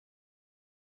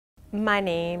My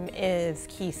name is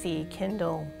Kesi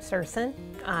Kindle-Suersin.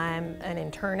 I'm an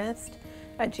internist,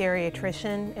 a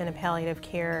geriatrician, and a palliative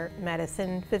care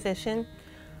medicine physician.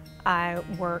 I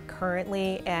work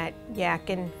currently at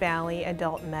Yadkin Valley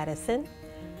Adult Medicine,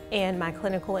 and my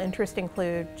clinical interests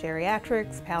include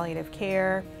geriatrics, palliative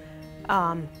care,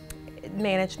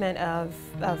 management of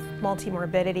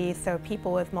multimorbidity, so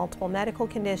people with multiple medical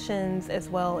conditions, as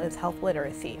well as health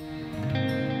literacy.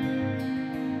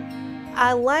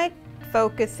 I like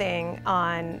focusing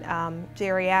on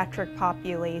geriatric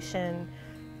population,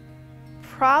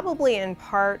 probably in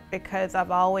part because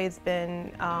I've always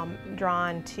been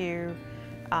drawn to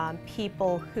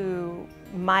people who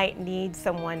might need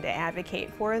someone to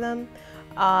advocate for them.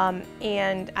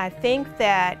 And I think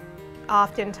that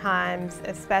oftentimes,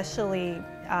 especially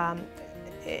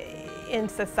in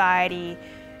society,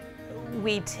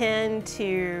 we tend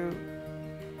to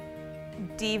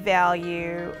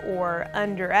devalue or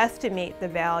underestimate the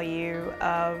value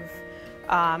of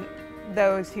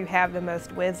those who have the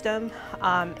most wisdom.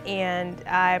 And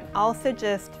I also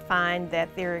just find that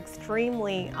they're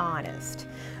extremely honest.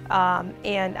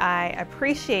 And I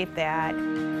appreciate that.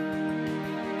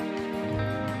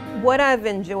 What I've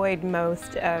enjoyed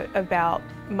most about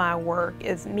my work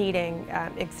is meeting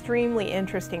extremely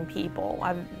interesting people.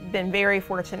 I've been very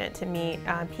fortunate to meet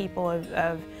people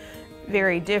of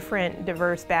very different,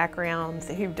 diverse backgrounds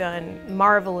who've done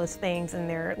marvelous things in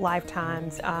their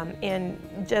lifetimes, and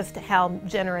just how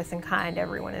generous and kind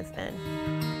everyone has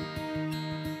been.